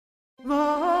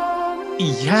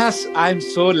Yes, I'm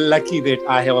so lucky that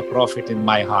I have a prophet in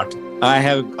my heart. I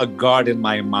have a God in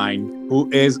my mind who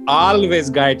is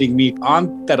always guiding me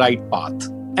on the right path.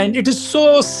 And it is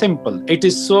so simple. It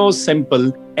is so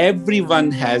simple.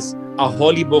 Everyone has a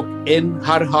holy book in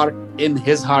her heart, in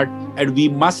his heart, and we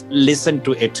must listen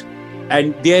to it.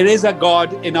 And there is a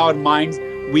God in our minds.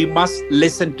 We must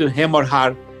listen to him or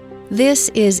her. This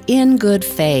is In Good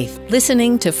Faith,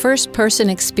 listening to first-person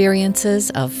experiences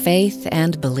of faith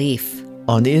and belief.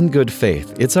 On In Good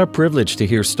Faith, it's our privilege to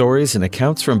hear stories and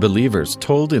accounts from believers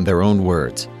told in their own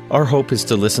words. Our hope is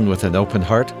to listen with an open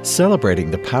heart, celebrating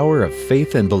the power of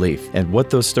faith and belief and what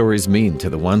those stories mean to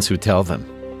the ones who tell them.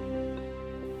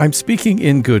 I'm speaking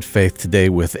in good faith today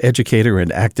with educator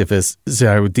and activist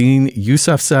Ziauddin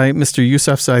Yousafzai. Mr.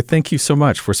 Yousafzai, thank you so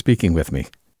much for speaking with me.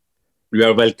 You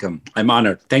are welcome. I'm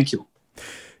honored. Thank you.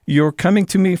 You're coming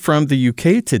to me from the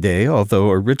UK today,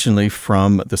 although originally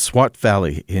from the Swat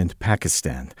Valley in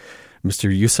Pakistan.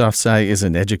 Mr. Yousafzai is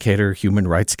an educator, human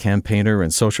rights campaigner,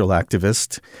 and social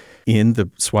activist in the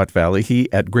Swat Valley. He,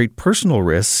 at great personal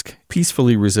risk,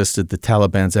 peacefully resisted the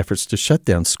Taliban's efforts to shut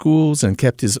down schools and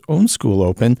kept his own school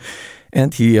open.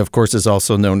 And he, of course, is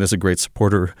also known as a great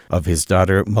supporter of his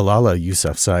daughter, Malala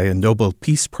Yousafzai, a Nobel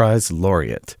Peace Prize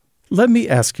laureate. Let me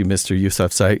ask you, Mr.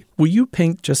 Yousafzai, will you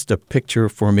paint just a picture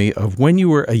for me of when you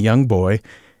were a young boy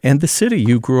and the city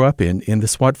you grew up in the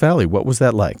Swat Valley? What was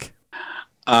that like?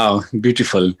 Oh,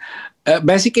 beautiful.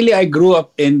 Basically, I grew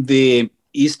up in the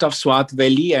east of Swat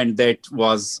Valley, and that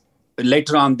was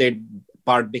later on that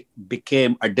part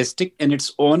became a district in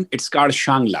its own. It's called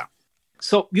Shangla.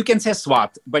 So you can say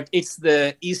Swat, but it's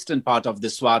the eastern part of the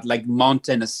Swat, like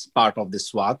mountainous part of the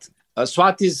Swat.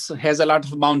 Swat has a lot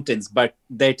of mountains, but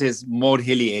that is more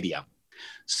hilly area.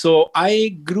 So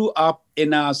I grew up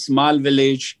in a small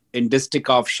village in district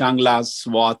of Shangla,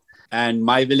 Swat, and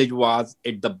my village was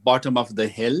at the bottom of the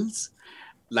hills,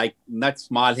 like not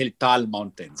small hill, tall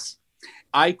mountains.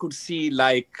 I could see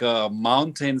like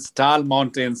mountains, tall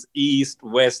mountains, east,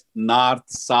 west, north,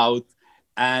 south,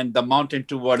 and the mountain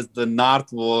towards the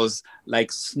north was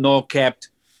like snow-capped,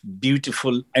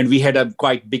 beautiful, and we had a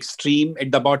quite big stream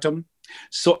at the bottom.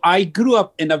 So I grew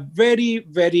up in a very,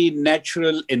 very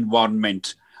natural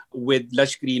environment with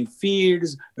lush green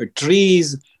fields,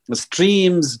 trees,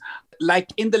 streams, like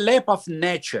in the lap of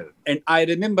nature. And I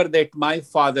remember that my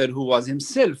father, who was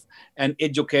himself an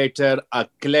educator, a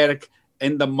cleric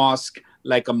in the mosque,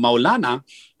 like a Maulana,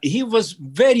 he was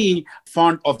very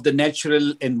fond of the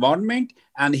natural environment.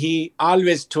 And he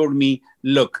always told me,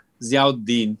 look,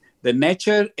 Ziauddin, the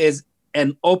nature is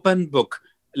an open book.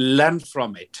 Learn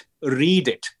from it, read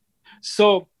it.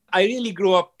 So I really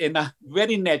grew up in a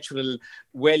very natural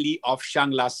valley of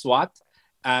Shangla, Swat.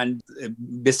 And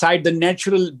beside the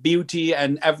natural beauty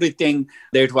and everything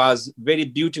that was very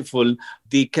beautiful,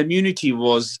 the community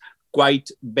was quite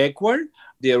backward.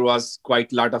 There was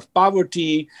quite a lot of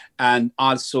poverty, and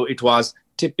also it was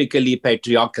typically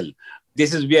patriarchal.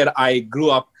 This is where I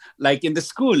grew up, like in the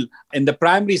school, in the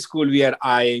primary school where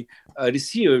I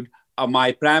received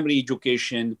my primary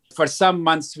education. For some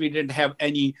months, we didn't have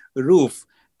any roof,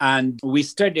 and we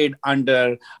studied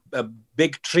under a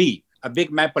big tree, a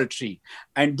big maple tree.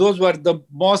 And those were the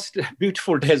most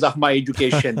beautiful days of my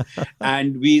education.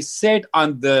 And we sat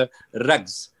on the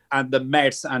rugs and the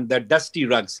mats and the dusty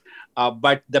rugs.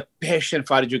 But the passion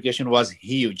for education was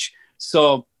huge.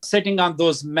 So sitting on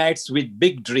those mats with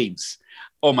big dreams.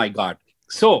 Oh my God.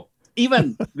 So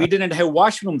even we didn't have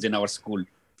washrooms in our school.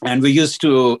 And we used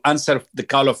to answer the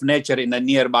call of nature in a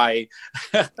nearby,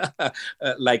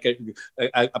 like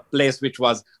a place which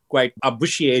was quite a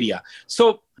bushy area.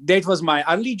 So that was my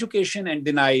early education. And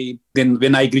then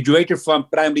when I graduated from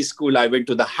primary school, I went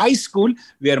to the high school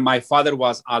where my father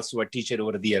was also a teacher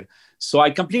over there. So I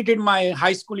completed my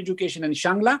high school education in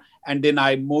Shangla, and then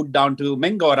I moved down to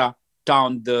Mengora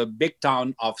town, the big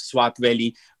town of Swat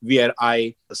Valley, where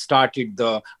I started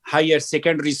the higher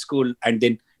secondary school and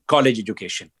then college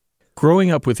education.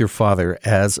 Growing up with your father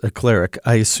as a cleric,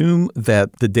 I assume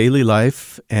that the daily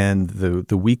life and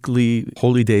the weekly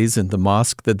holy days in the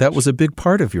mosque, that was a big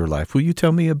part of your life. Will you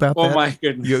tell me about that? Oh my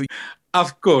goodness.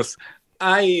 Of course.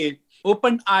 I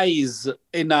opened eyes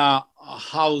in a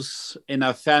house, in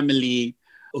a family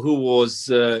who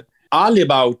was all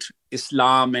about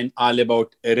Islam and all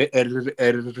about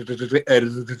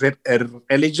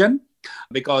religion,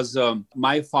 because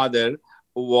my father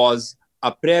was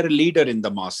a prayer leader in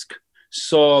the mosque.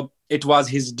 So it was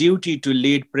his duty to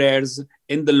lead prayers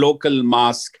in the local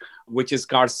mosque, which is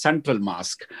called Central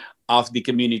Mosque of the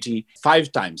community,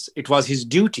 5 times. It was his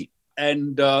duty.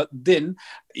 And then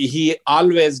he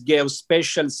always gave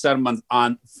special sermons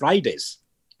on Fridays.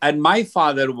 And my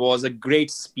father was a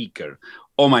great speaker.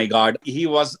 Oh my God, he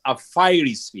was a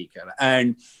fiery speaker.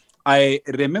 And I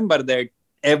remember that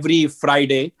every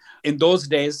Friday, in those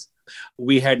days,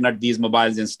 we had not these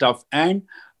mobiles and stuff. And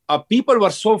people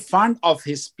were so fond of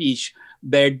his speech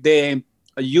that they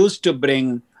used to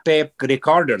bring tape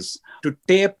recorders to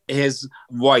tape his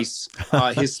voice,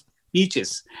 his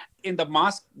speeches. In the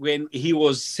mosque, when he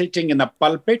was sitting in a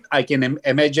pulpit, I can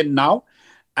imagine now.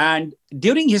 And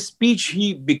during his speech,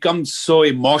 he becomes so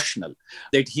emotional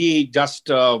that he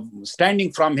just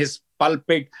standing from his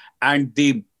pulpit, and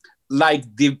the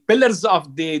pillars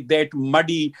of that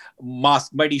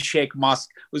muddy Sheikh mosque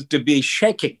was to be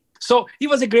shaking. So he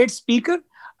was a great speaker.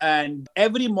 And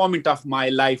every moment of my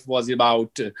life was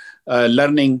about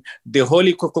learning the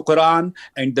Holy Quran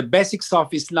and the basics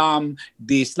of Islam,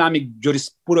 the Islamic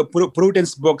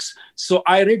jurisprudence books. So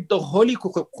I read the Holy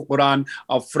Quran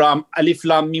from Alif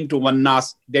Lam Mim to Wan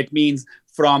Nas. That means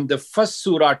from the first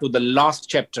surah to the last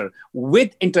chapter,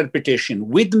 with interpretation,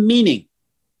 with meaning.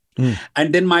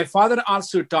 And then my father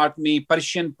also taught me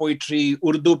Persian poetry,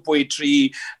 Urdu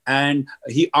poetry, and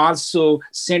he also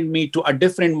sent me to a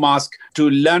different mosque to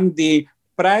learn the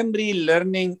primary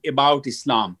learning about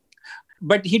Islam.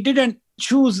 But he didn't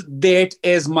choose that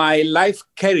as my life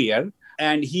career,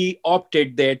 and he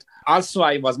opted that also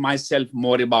I was myself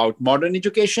more about modern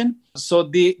education. So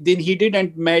then he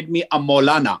didn't make me a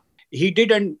Maulana. He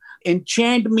didn't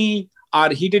enchant me, or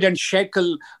he didn't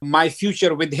shackle my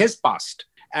future with his past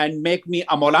and make me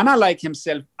a Maulana like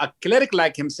himself, a cleric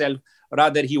like himself.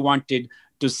 Rather, he wanted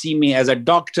to see me as a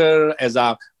doctor, as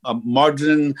a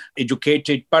modern,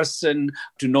 educated person,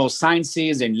 to know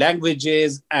sciences and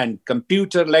languages and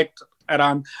computer later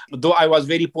on. Though I was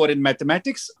very poor in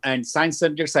mathematics and science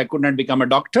subjects, I could not become a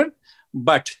doctor.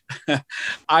 But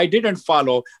I didn't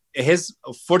follow his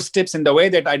footsteps in the way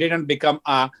that I didn't become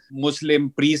a Muslim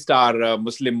priest or a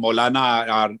Muslim Maulana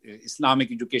or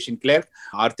Islamic education clerk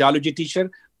or theology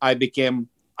teacher. I became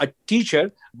a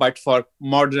teacher, but for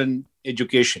modern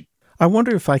education. I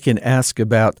wonder if I can ask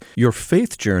about your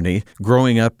faith journey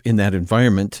growing up in that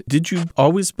environment. Did you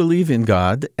always believe in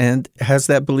God, and has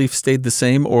that belief stayed the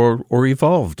same or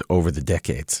evolved over the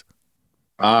decades?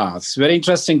 It's a very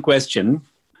interesting question.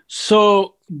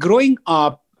 So growing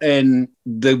up in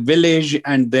the village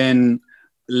and then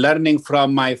learning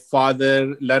from my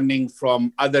father, learning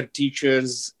from other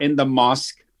teachers in the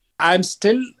mosque, I'm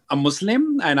still a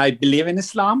Muslim and I believe in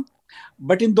Islam.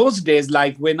 But in those days,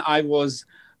 like when I was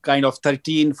kind of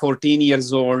 13, 14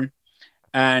 years old,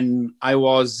 and I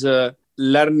was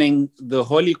learning the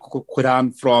Holy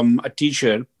Quran from a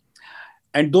teacher,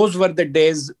 and those were the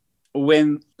days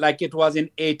when, like it was in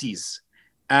 80s.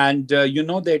 And you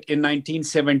know that in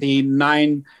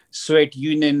 1979, Soviet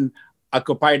Union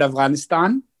occupied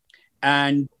Afghanistan,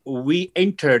 and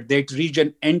that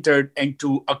region entered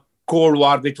into a Cold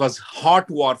War, which was hot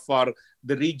war for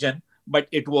the region, but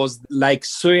it was like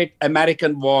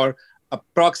Soviet-American war, a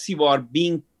proxy war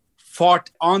being fought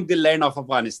on the land of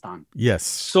Afghanistan. Yes.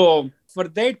 So for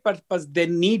that purpose, they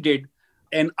needed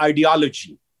an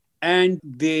ideology. And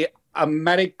the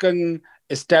American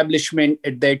establishment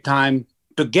at that time,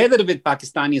 together with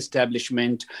Pakistani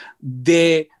establishment,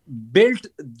 they built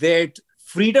that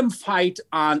freedom fight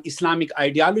on Islamic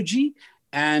ideology,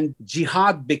 and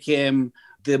jihad became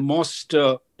the most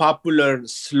popular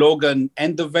slogan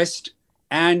in the West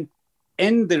and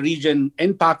in the region,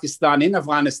 in Pakistan, in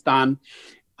Afghanistan.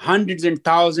 Hundreds and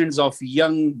thousands of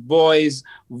young boys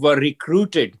were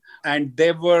recruited, and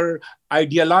they were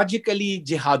ideologically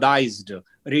jihadized,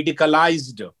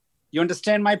 radicalized. You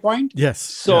understand my point? Yes.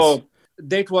 So yes.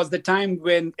 That was the time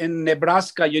when in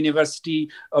Nebraska University,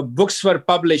 books were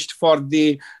published for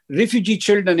the refugee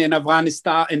children in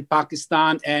Afghanistan, in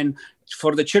Pakistan, and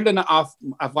for the children of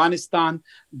Afghanistan,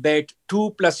 that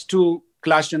 2 + 2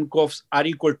 Kalashnikovs are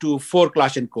equal to 4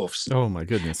 Kalashnikovs. Oh, my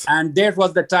goodness. And that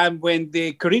was the time when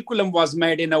the curriculum was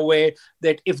made in a way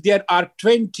that if there are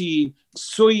 20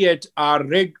 Soviet or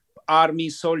Red Army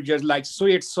soldiers, like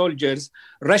Soviet soldiers,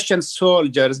 Russian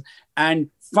soldiers, and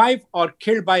 5 are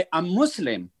killed by a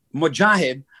Muslim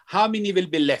mujahid, how many will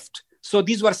be left? So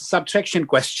these were subtraction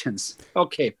questions.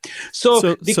 Okay. So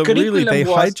the curriculum really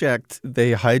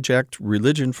they hijacked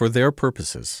religion for their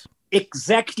purposes.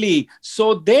 Exactly.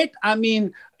 So that,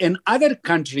 in other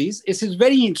countries, this is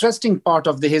very interesting part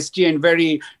of the history and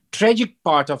very tragic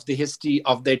part of the history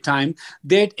of their time,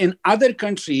 that in other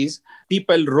countries,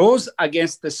 people rose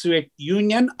against the Soviet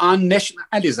Union on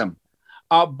nationalism.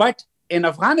 But in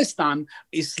Afghanistan,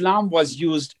 Islam was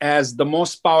used as the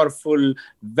most powerful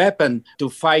weapon to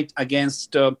fight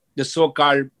against the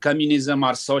so-called communism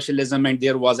or socialism. And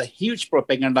there was a huge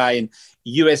propaganda in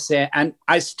USA. And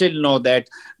I still know that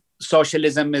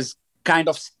socialism is kind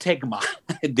of stigma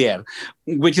there,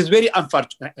 which is very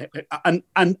unfortunate.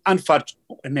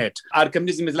 Our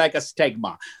communism is like a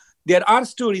stigma. There are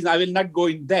stories, I will not go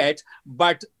in that,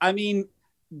 but I mean,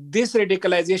 this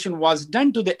radicalization was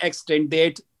done to the extent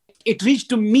that it reached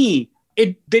to me.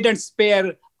 It didn't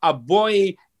spare a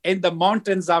boy in the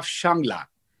mountains of Shangla.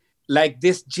 Like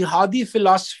this jihadi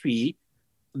philosophy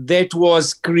that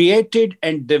was created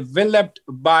and developed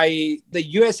by the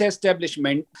US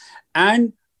establishment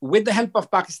and with the help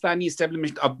of Pakistani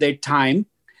establishment of that time,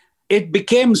 it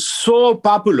became so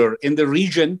popular in the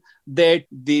region that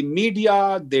the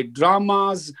media, the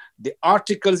dramas, the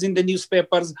articles in the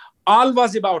newspapers, all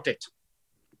was about it.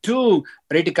 To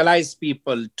radicalize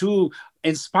people, to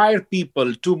inspire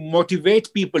people, to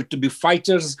motivate people to be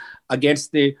fighters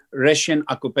against the Russian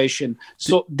occupation.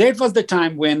 So that was the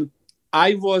time when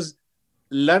I was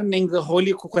learning the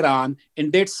Holy Quran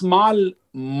in that small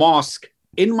mosque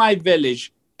in my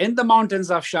village, in the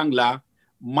mountains of Shangla.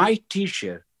 My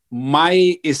teacher,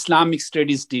 my Islamic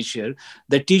studies teacher,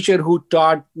 the teacher who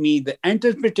taught me the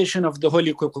interpretation of the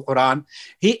Holy Quran,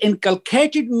 he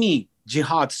inculcated me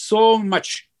jihad so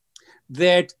much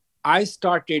that I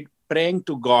started praying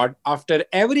to God. After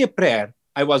every prayer,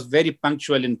 I was very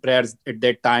punctual in prayers at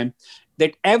that time,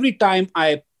 that every time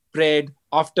I prayed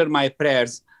after my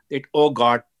prayers, that, oh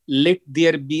God, let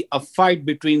there be a fight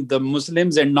between the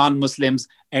Muslims and non-Muslims,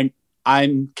 and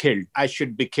I'm killed. I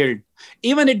should be killed.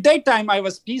 Even at that time, I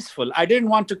was peaceful. I didn't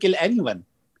want to kill anyone.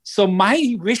 So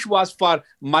my wish was for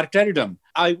martyrdom.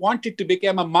 I wanted to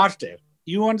become a martyr.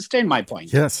 You understand my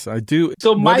point? Yes, I do.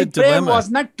 So What my a prayer dilemma. was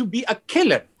not to be a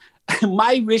killer.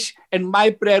 My wish and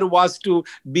my prayer was to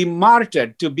be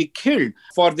martyred, to be killed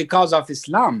for the cause of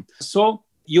Islam. So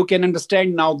you can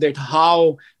understand now that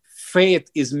how faith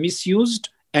is misused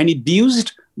and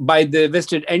abused by the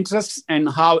vested interests and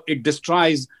how it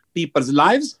destroys people's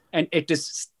lives. And it is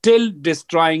still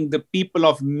destroying the people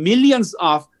of millions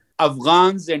of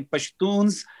Afghans and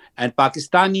Pashtuns and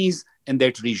Pakistanis in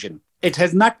that region. It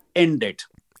has not ended.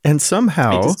 And It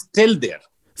somehow, is still there.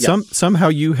 Yeah. somehow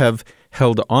you have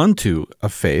held on to a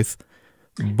faith,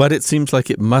 but it seems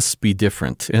like it must be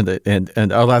different.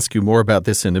 And I'll ask you more about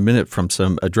this in a minute from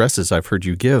some addresses I've heard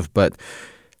you give. But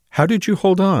how did you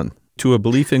hold on to a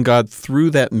belief in God through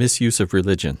that misuse of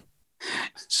religion?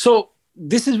 So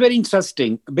this is very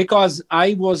interesting because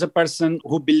I was a person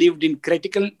who believed in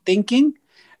critical thinking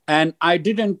and I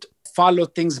didn't follow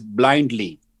things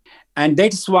blindly. And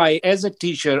that's why, as a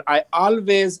teacher, I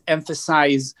always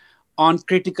emphasize on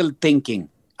critical thinking.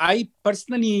 I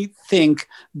personally think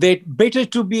that better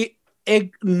to be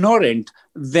ignorant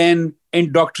than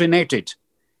indoctrinated.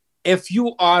 If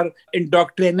you are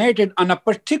indoctrinated on a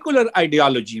particular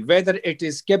ideology, whether it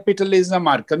is capitalism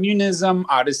or communism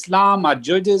or Islam or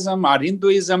Judaism or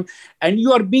Hinduism, and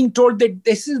you are being told that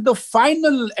this is the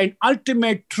final and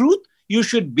ultimate truth you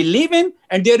should believe in,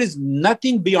 and there is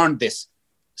nothing beyond this.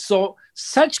 So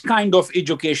such kind of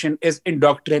education is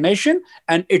indoctrination,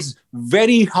 and it's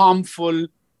very harmful,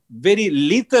 very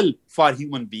lethal for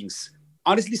human beings,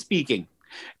 honestly speaking.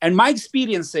 And my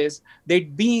experience is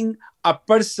that being a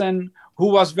person who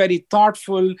was very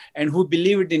thoughtful and who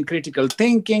believed in critical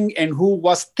thinking and who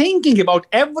was thinking about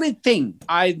everything,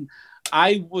 I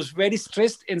was very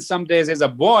stressed in some days as a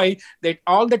boy that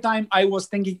all the time I was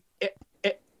thinking at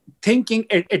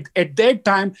that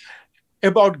time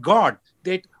about God,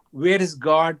 that where is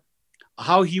God?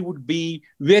 How he would be,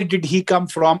 where did he come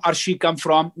from or she come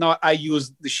from? Now I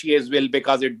use the she as well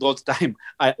because at those time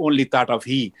I only thought of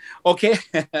he. Okay,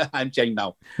 I'm changing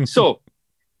now. So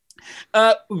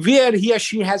where he or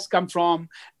she has come from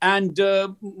and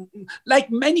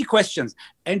like many questions.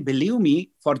 And believe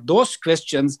me, for those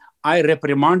questions, I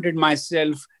reprimanded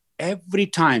myself every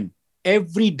time,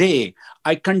 every day.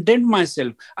 I condemned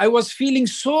myself. I was feeling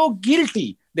so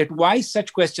guilty that why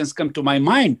such questions come to my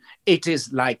mind. It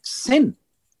is like sin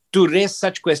to raise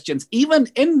such questions, even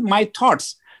in my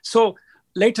thoughts. So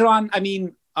later on, I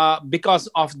mean, because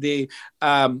of the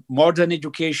modern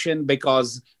education,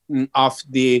 because of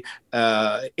the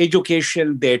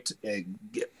education that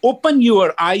open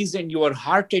your eyes and your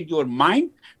heart and your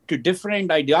mind to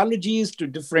different ideologies, to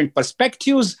different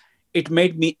perspectives, it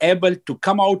made me able to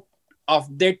come out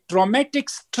of that traumatic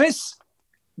stress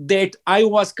that I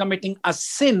was committing a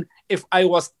sin if I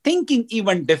was thinking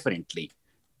even differently.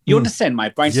 You understand my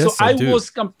point? Yes, so I do. was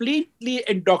completely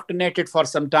indoctrinated for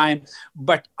some time,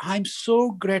 but I'm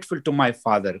so grateful to my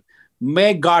father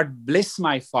may God bless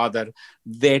my father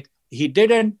that he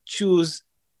didn't choose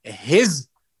his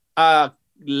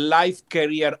life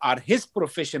career or his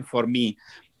profession for me.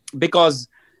 Because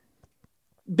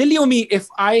believe me, if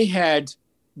I had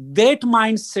that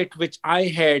mindset which I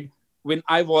had when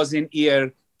I was in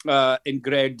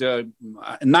grade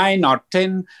 9 or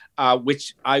 10,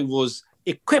 which I was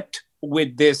equipped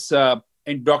with this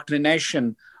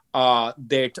indoctrination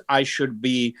that I should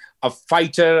be a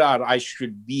fighter or I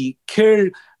should be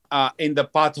killed in the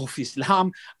path of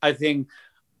Islam, I think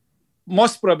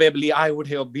most probably I would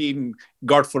have been,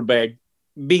 God forbid,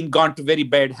 been gone to very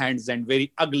bad hands and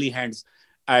very ugly hands,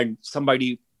 and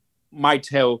somebody might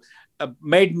have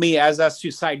made me as a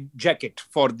suicide jacket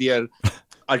for their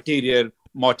ulterior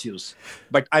motives.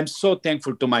 But I'm so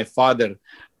thankful to my father.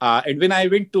 And when I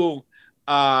went to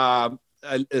a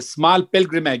small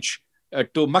pilgrimage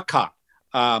to Mecca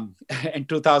in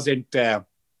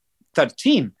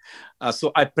 2013,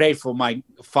 so I prayed for my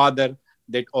father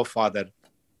that, oh, Father,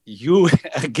 you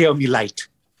gave me light.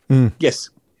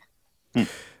 Yes. Mr.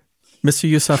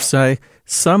 Yousafzai,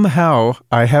 somehow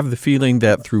I have the feeling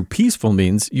that through peaceful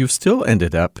means, you've still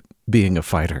ended up being a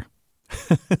fighter.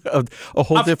 a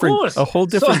whole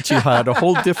different jihad, a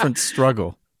whole different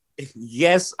struggle.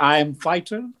 Yes, I am a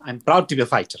fighter. I'm proud to be a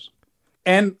fighter.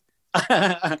 And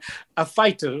a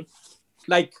fighter,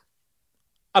 like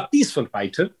a peaceful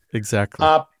fighter. Exactly.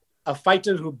 A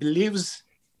fighter who believes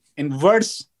in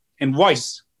words and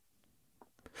voice.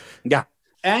 Yeah.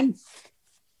 And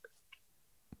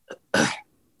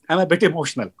I'm a bit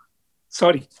emotional.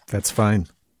 Sorry. That's fine.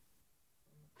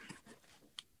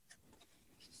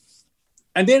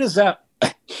 And there is a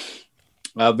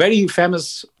very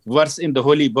famous verse in the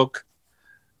Holy Book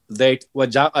that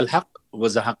وَجَاءَ الْحَقِّ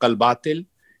وَزَهَقَ الْبَاطِلِ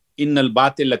إِنَّ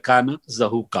الْبَاطِلَ كَانَ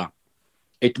زَهُوقًا.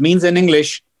 It means in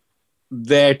English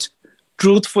that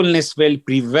truthfulness will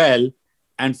prevail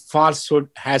and falsehood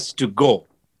has to go.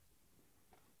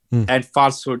 And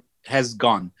falsehood has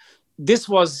gone. This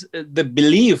was the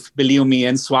belief, believe me,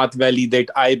 in Swat Valley, that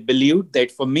I believed that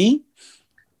for me,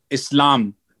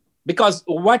 Islam, because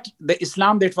what the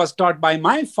Islam that was taught by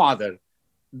my father,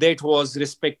 that was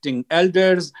respecting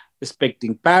elders,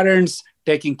 respecting parents,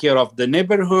 taking care of the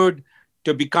neighborhood,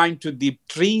 to be kind to the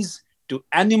trees, to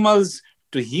animals,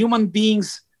 to human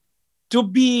beings, to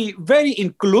be very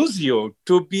inclusive,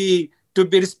 to be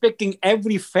respecting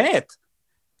every faith.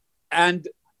 And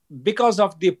because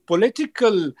of the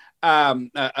political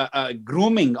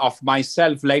grooming of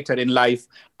myself later in life,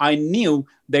 I knew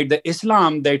that the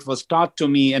Islam that was taught to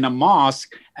me in a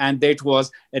mosque and that was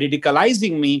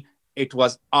radicalizing me, it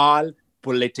was all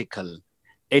political.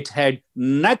 It had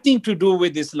nothing to do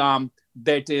with Islam.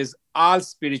 That is all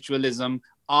spiritualism,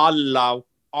 all love,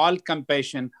 all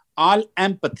compassion, all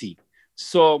empathy.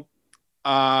 So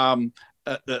I'm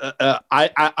a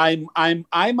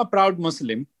proud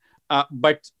Muslim.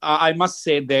 But I must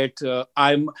say that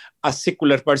I'm a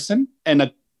secular person and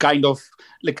a kind of,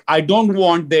 like, I don't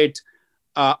want that,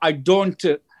 I don't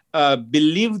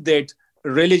believe that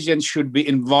religion should be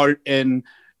involved in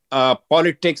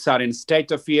politics or in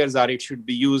state affairs, or it should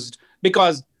be used,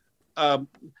 because that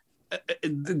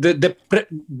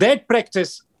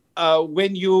practice,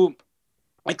 when you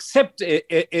accept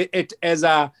it as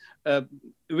a,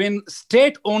 when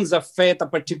state owns a faith, a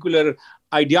particular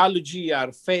ideology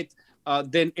or faith,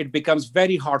 then it becomes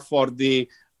very hard for the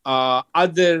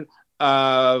other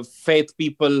faith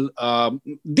people.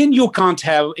 Then you can't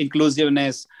have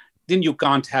inclusiveness. Then you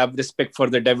can't have respect for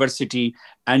the diversity.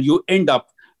 And you end up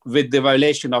with the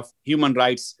violation of human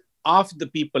rights of the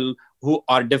people who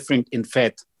are different in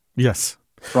faith. Yes.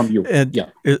 From you. And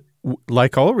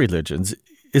like all religions,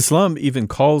 Islam even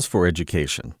calls for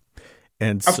education.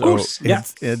 And of course, yeah.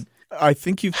 And I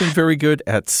think you've been very good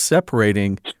at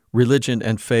separating religion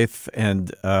and faith.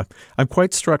 And I'm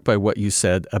quite struck by what you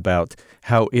said about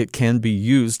how it can be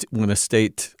used when a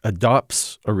state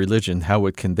adopts a religion, how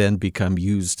it can then become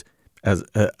used as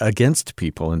against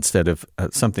people instead of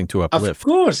something to uplift.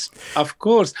 Of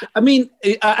course. I mean,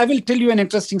 I will tell you an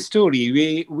interesting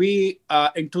story. We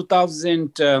in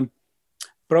 2000,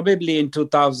 probably in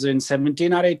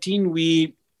 2017 or 18,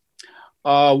 we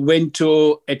went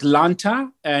to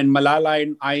Atlanta, and Malala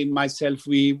and I myself,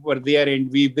 we were there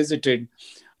and we visited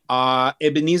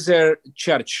Ebenezer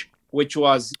Church, which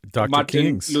was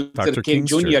Martin Luther King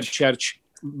Jr. Church,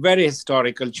 very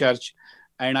historical church.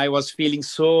 And I was feeling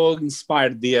so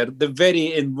inspired there. The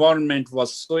very environment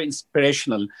was so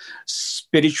inspirational,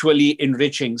 spiritually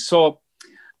enriching. So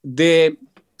the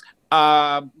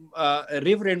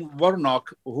Reverend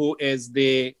Warnock, who is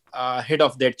the head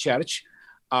of that church,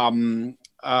 And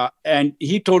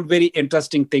he told very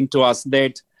interesting thing to us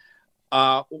that,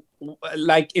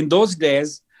 like in those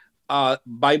days,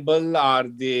 Bible or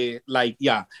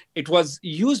it was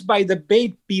used by the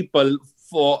bad people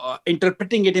for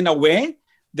interpreting it in a way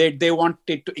that they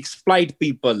wanted to exploit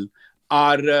people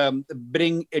or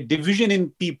bring a division in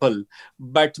people.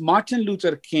 But Martin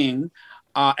Luther King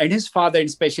and his father, and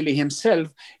especially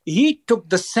himself, he took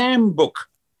the same book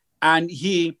and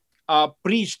he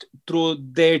preached through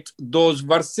those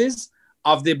verses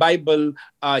of the Bible,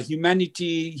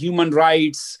 humanity, human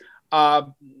rights,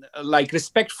 like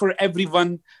respect for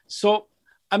everyone. So,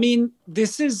 I mean,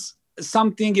 this is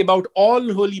something about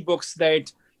all holy books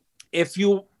that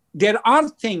there are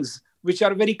things which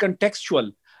are very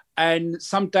contextual, and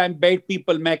sometimes bad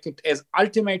people make it as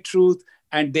ultimate truth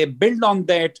and they build on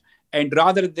that. And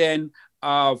rather than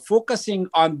focusing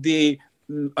on the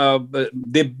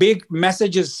big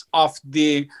messages of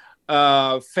the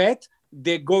faith,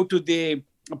 they go to the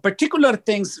particular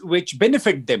things which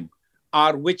benefit them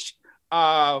or which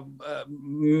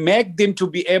make them to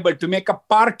be able to make a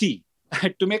party,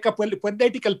 to make a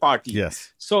political party.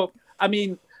 Yes. So, I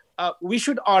mean, we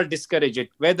should all discourage it,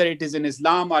 whether it is in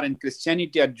Islam or in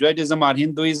Christianity or Judaism or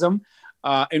Hinduism.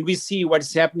 And we see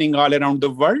what's happening all around the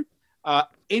world.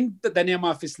 In the name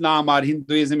of Islam or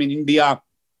Hinduism in India,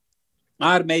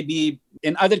 or maybe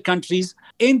in other countries,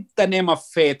 in the name of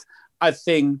faith, I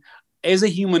think as a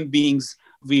human beings,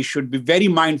 we should be very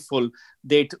mindful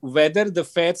that whether the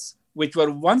faiths which were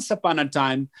once upon a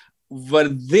time were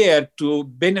there to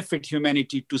benefit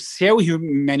humanity, to save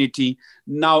humanity,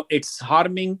 now it's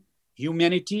harming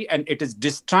humanity and it is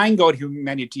destroying our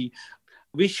humanity.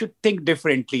 We should think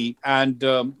differently, and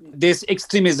this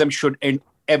extremism should end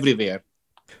everywhere.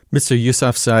 Mr.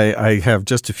 Yousafzai, I have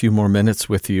just a few more minutes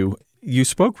with you. You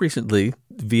spoke recently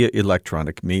via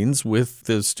electronic means with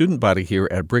the student body here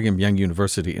at Brigham Young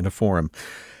University in a forum.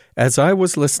 As I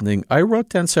was listening, I wrote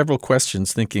down several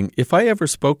questions thinking, if I ever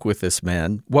spoke with this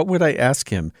man, what would I ask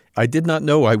him? I did not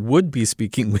know I would be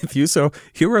speaking with you, so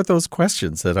here are those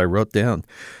questions that I wrote down.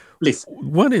 Please.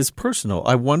 One is personal.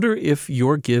 I wonder if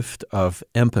your gift of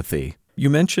empathy. You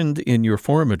mentioned in your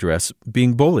forum address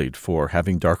being bullied for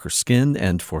having darker skin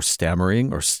and for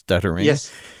stammering or stuttering.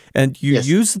 Yes. And you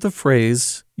used the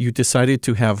phrase, you decided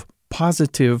to have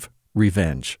positive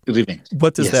revenge. Revenge.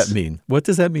 What does that mean? What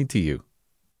does that mean to you?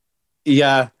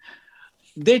 Yeah,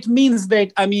 that means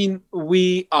that, I mean,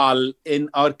 we all in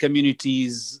our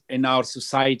communities, in our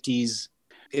societies,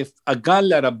 if a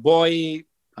girl or a boy,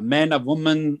 a man, a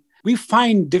woman, we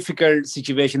find difficult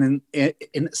situations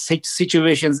in such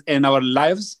situations in our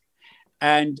lives,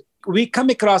 and we come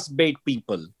across bad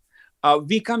people.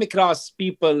 We come across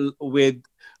people with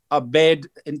bad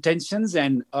intentions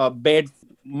and a bad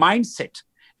mindset,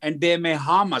 and they may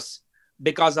harm us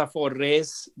because of our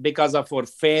race, because of our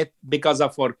faith, because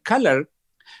of our color.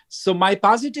 So my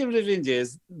positive revenge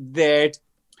is that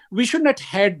we should not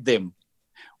hate them.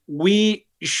 We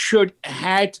should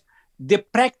hate the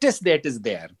practice that is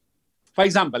there. For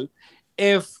example,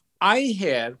 if I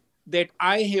hear that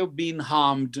I have been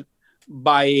harmed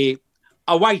by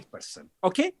a white person,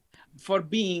 okay, for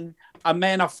being a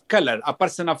man of color, a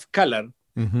person of color,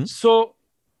 so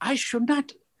I should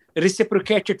not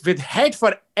reciprocate it with hate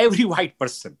for every white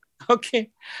person,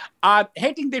 okay?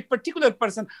 Hating that particular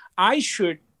person, I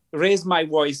should raise my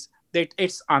voice that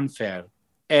it's unfair.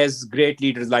 As great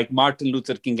leaders like Martin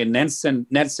Luther King and Nelson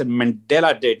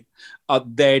Mandela did,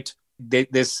 that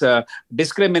this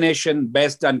discrimination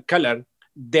based on color,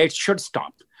 that should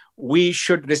stop. We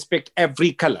should respect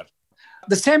every color.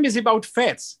 The same is about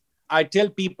faiths. I tell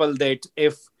people that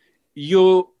if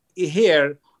you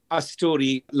hear a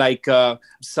story like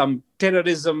some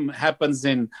terrorism happens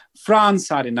in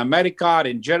France or in America or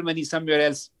in Germany, somewhere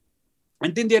else,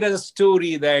 and then there is a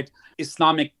story that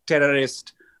Islamic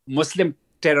terrorist, Muslim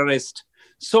terrorist.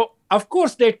 So, of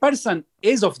course, that person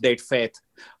is of that faith,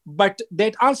 but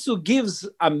that also gives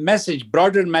a message,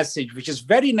 broader message, which is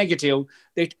very negative,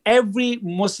 that every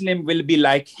Muslim will be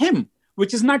like him,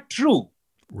 which is not true.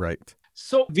 Right.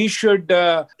 So we should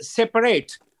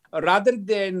separate, rather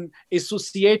than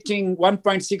associating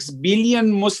 1.6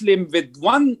 billion Muslim with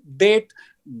one that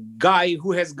guy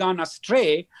who has gone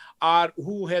astray or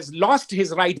who has lost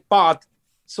his right path.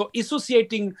 So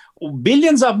associating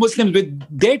billions of Muslims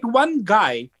with that one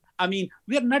guy, I mean,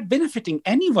 we are not benefiting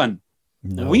anyone.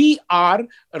 No. We are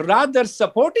rather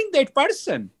supporting that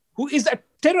person who is a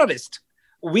terrorist.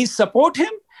 We support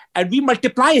him and we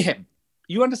multiply him.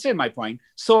 You understand my point?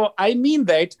 So I mean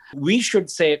that we should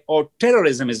say, oh,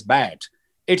 terrorism is bad.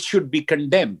 It should be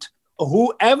condemned.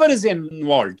 Whoever is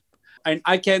involved, And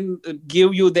I can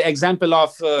give you the example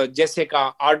of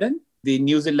Jacinda Ardern, the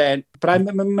New Zealand Prime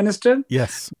Minister.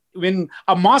 Yes. When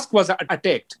a mosque was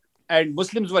attacked and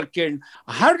Muslims were killed,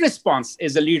 her response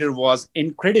as a leader was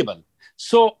incredible.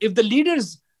 So if the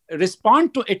leaders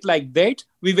respond to it like that,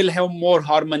 we will have more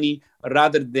harmony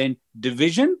rather than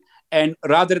division, and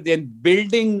rather than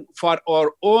building for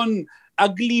our own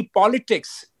ugly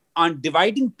politics on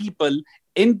dividing people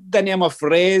in the name of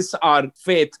race or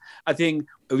faith. I think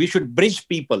we should bridge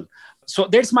people. So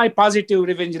that's my positive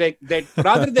revenge, that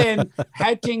rather than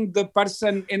hating the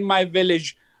person in my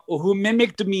village who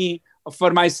mimicked me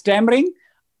for my stammering,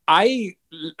 I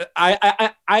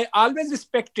always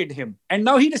respected him. And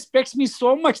now he respects me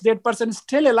so much, that person is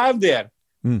still alive there,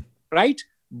 right?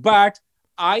 But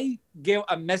I gave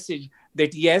a message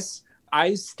that, yes,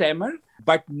 I stammer,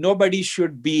 but nobody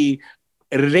should be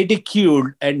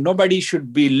ridiculed and nobody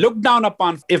should be looked down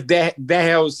upon if they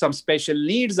have some special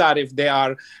needs, or if they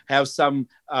have some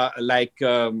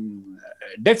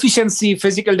deficiency,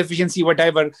 physical deficiency,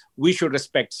 whatever. We should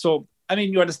respect. So, I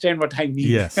mean, you understand what I mean.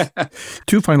 Yes.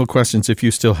 2 final questions if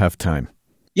you still have time.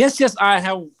 Yes, I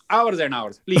have hours and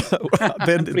hours. Please.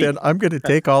 Then I'm going to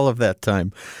take all of that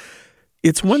time.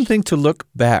 It's one thing to look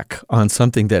back on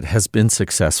something that has been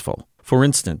successful. For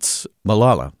instance,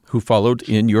 Malala, who followed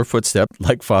in your footsteps,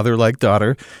 like father, like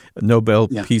daughter, Nobel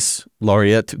Peace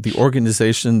Laureate, the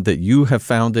organization that you have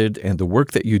founded and the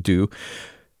work that you do.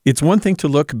 It's one thing to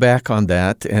look back on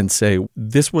that and say,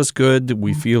 this was good,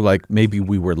 we feel like maybe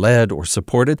we were led or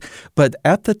supported. But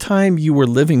at the time you were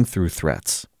living through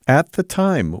threats, at the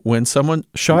time when someone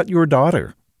shot your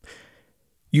daughter,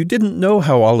 you didn't know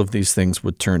how all of these things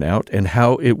would turn out and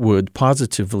how it would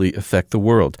positively affect the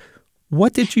world.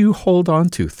 What did you hold on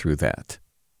to through that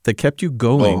kept you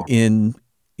going in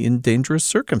dangerous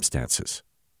circumstances?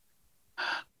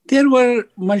 There were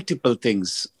multiple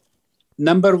things.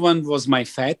 Number one was my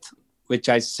faith, which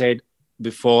I said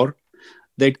before,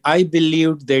 that I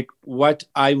believed that what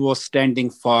I was standing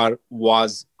for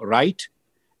was right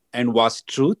and was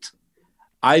truth.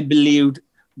 I believed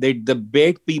that the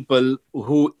bad people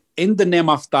who in the name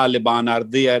of Taliban are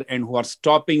there and who are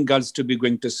stopping girls to be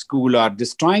going to school or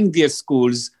destroying their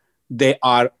schools, they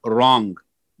are wrong.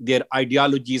 Their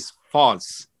ideology is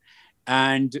false.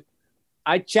 And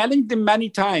I challenged them many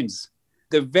times.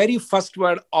 The very first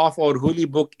word of our holy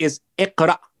book is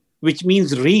Iqra, which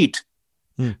means read.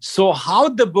 So how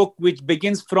the book which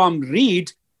begins from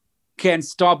read can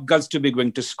stop girls to be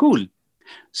going to school?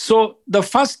 So the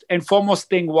first and foremost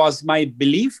thing was my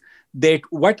belief that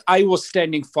what I was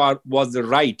standing for was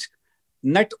right.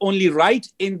 Not only right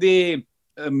in the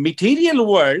material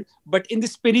world, but in the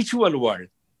spiritual world.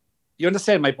 You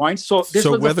understand my point? So this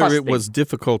was whether the first it was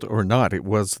difficult or not, it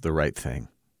was the right thing.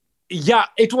 Yeah,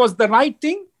 it was the right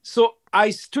thing. So I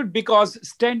stood because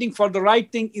standing for the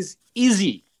right thing is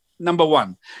easy, number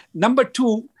one. Number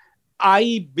two,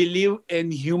 I believe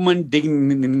in human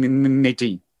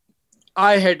dignity.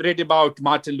 I had read about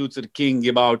Martin Luther King,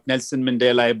 about Nelson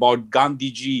Mandela, about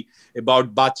Gandhiji,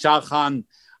 about Badshah Khan.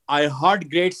 I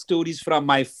heard great stories from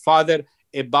my father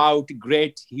about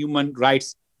great human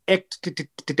rights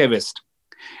activists.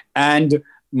 And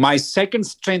my second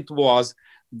strength was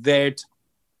that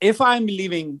if I'm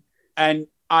living, and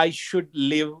I should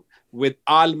live with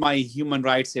all my human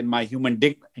rights and my human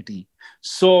dignity.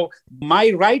 So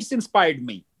my rights inspired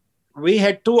me. We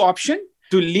had two options: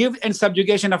 to live in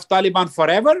subjugation of Taliban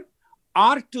forever,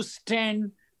 or to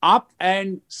stand up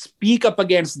and speak up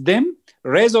against them,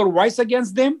 raise our voice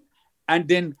against them, and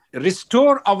then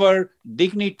restore our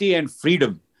dignity and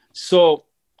freedom. So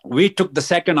we took the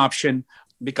second option,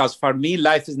 because for me,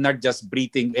 life is not just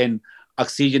breathing in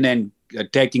oxygen and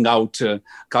taking out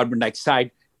carbon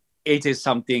dioxide. It is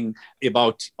something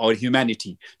about our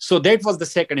humanity. So that was the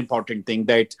second important thing,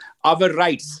 that our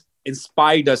rights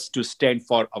inspired us to stand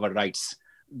for our rights.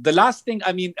 The last thing,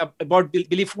 about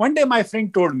belief, one day my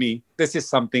friend told me, this is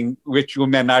something which you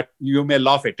may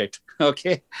laugh at it,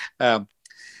 okay?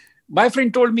 My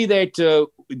friend told me that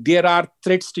there are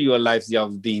threats to your life,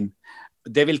 Ziauddin.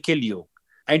 They will kill you.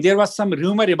 And there was some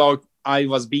rumor about I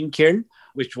was being killed,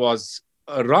 which was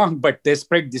wrong, but they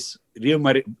spread this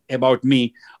rumor about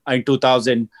me in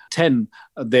 2010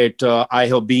 that I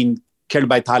have been killed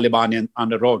by Taliban on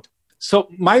the road. So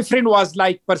my friend was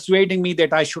like persuading me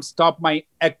that I should stop my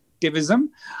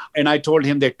activism. And I told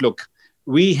him that, look,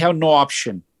 we have no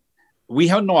option. We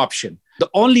have no option. The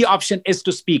only option is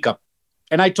to speak up.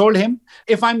 And I told him,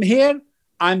 if I'm here,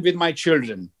 I'm with my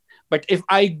children. But if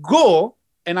I go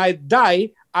and I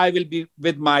die, I will be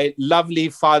with my lovely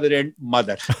father and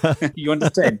mother. You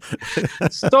understand?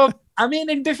 So I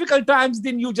mean, in difficult times,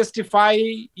 then you justify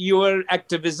your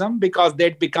activism because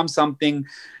that becomes something,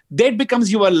 that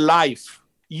becomes your life.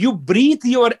 You breathe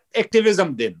your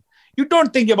activism then. You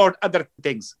don't think about other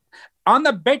things. On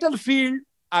the battlefield,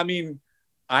 I mean,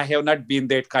 I have not been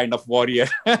that kind of warrior,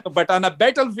 but on a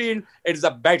battlefield, it's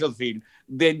a battlefield.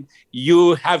 Then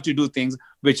you have to do things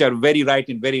which are very right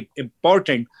and very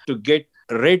important to get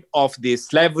rid of the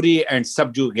slavery and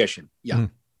subjugation. Yeah. Mm.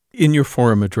 In your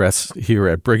forum address here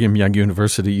at Brigham Young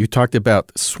University, you talked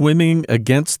about swimming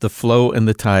against the flow and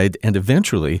the tide and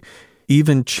eventually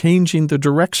even changing the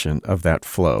direction of that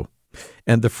flow.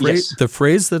 And the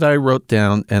phrase that I wrote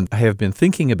down and I have been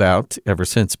thinking about ever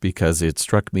since because it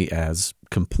struck me as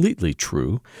completely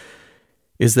true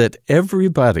is that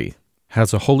everybody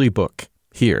has a holy book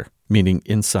here, meaning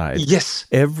inside. Yes.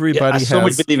 Everybody has so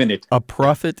much believe in it. A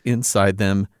prophet inside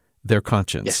them, their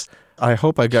conscience. Yes. I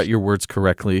hope I got your words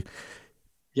correctly.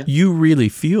 Yeah. You really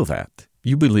feel that.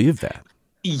 You believe that.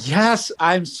 Yes,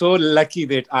 I'm so lucky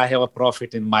that I have a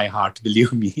prophet in my heart,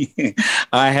 believe me.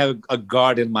 I have a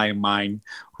God in my mind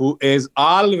who is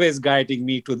always guiding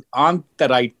me on the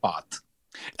right path.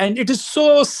 And it is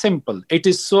so simple. It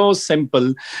is so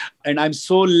simple. And I'm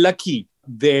so lucky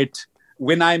that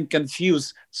when I'm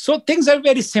confused, so things are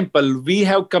very simple. We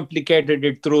have complicated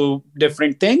it through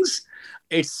different things.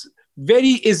 It's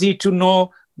very easy to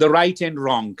know the right and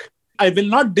wrong. I will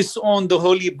not disown the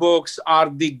holy books or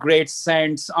the great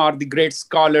saints or the great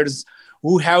scholars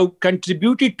who have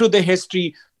contributed to the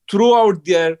history throughout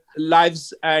their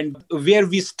lives, and where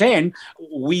we stand,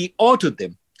 we owe to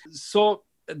them. So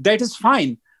that is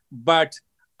fine. But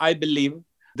I believe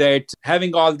that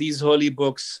having all these holy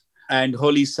books and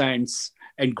holy saints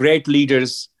and great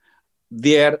leaders,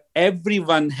 there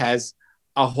everyone has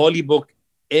a holy book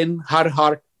in her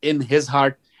heart, in his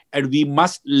heart, and we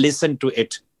must listen to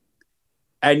it.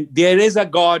 And there is a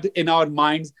God in our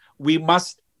minds. We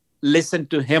must listen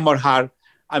to him or her.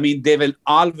 I mean, they will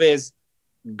always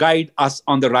guide us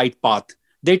on the right path.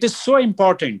 That is so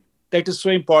important. That is so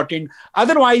important.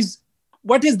 Otherwise,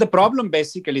 what is the problem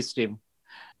basically, Steve?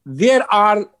 There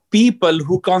are people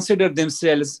who consider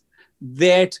themselves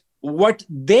that what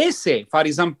they say, for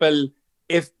example,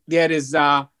 if there is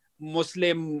a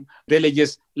Muslim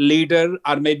religious leader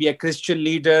or maybe a Christian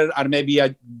leader or maybe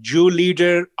a Jew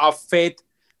leader of faith,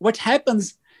 what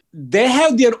happens, they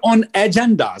have their own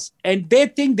agendas and they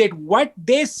think that what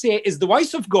they say is the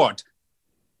voice of God.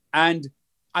 And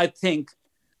I think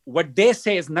what they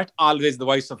say is not always the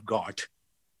voice of God.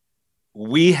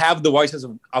 We have the voices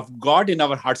of God in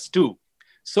our hearts too.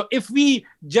 So if we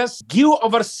just give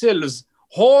ourselves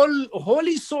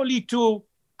wholly solely to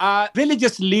a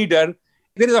religious leader,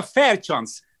 there is a fair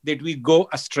chance that we go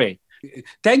astray.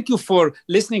 Thank you for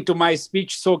listening to my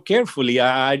speech so carefully.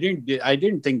 I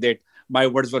didn't think that my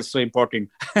words were so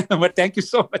important, but thank you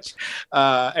so much.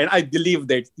 And I believe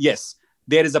that, yes,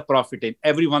 there is a prophet in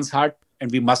everyone's heart,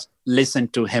 and we must listen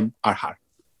to him or her.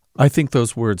 I think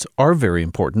those words are very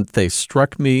important. They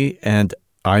struck me, and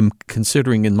I'm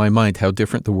considering in my mind how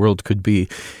different the world could be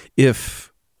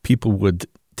if people would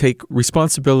take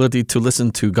responsibility to listen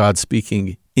to God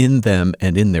speaking in them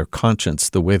and in their conscience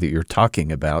the way that you're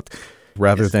talking about,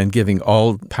 rather than giving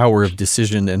all power of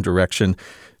decision and direction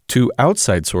to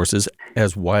outside sources,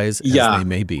 as wise as they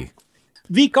may be.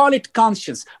 We call it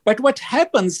conscience. But what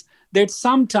happens that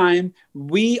sometimes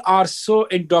we are so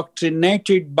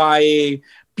indoctrinated by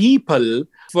people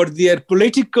for their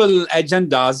political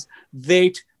agendas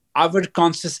that our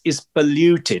conscience is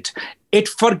polluted. It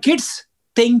forgets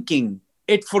thinking.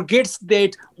 It forgets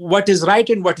that what is right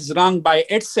and what is wrong by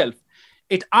itself.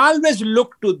 It always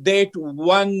looks to that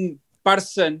one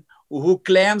person who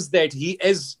claims that he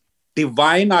is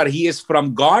divine or he is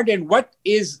from God, and what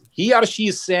is he or she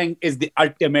is saying is the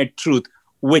ultimate truth,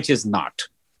 which is not.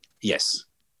 Yes.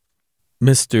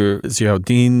 Mr.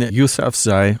 Ziauddin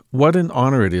Yousafzai, what an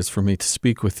honor it is for me to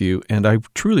speak with you, and I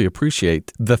truly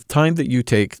appreciate the time that you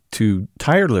take to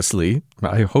tirelessly,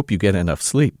 I hope you get enough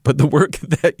sleep, but the work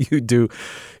that you do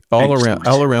all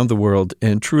around the world,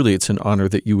 and truly it's an honor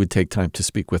that you would take time to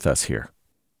speak with us here.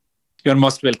 You're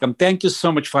most welcome. Thank you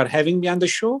so much for having me on the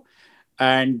show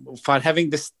and for having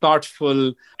this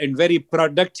thoughtful and very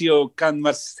productive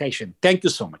conversation. Thank you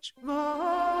so much.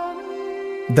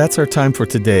 That's our time for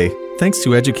today. Thanks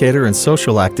to educator and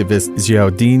social activist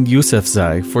Ziauddin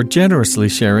Yousafzai for generously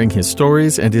sharing his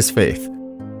stories and his faith.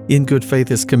 In Good Faith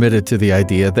is committed to the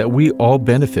idea that we all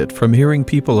benefit from hearing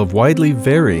people of widely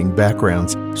varying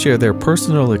backgrounds share their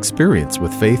personal experience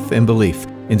with faith and belief.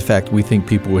 In fact, we think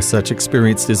people with such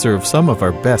experience deserve some of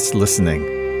our best listening.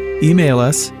 Email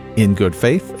us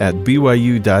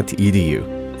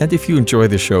ingoodfaith@byu.edu. And if you enjoy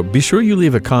the show, be sure you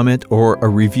leave a comment or a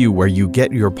review where you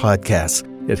get your podcasts.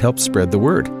 It helps spread the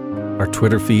word. Our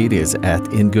Twitter feed is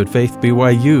at In Good Faith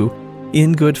BYU.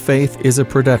 In Good Faith is a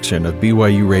production of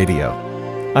BYU Radio.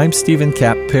 I'm Stephen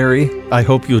Kapp Perry. I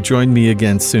hope you'll join me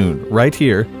again soon, right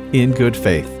here in Good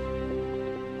Faith.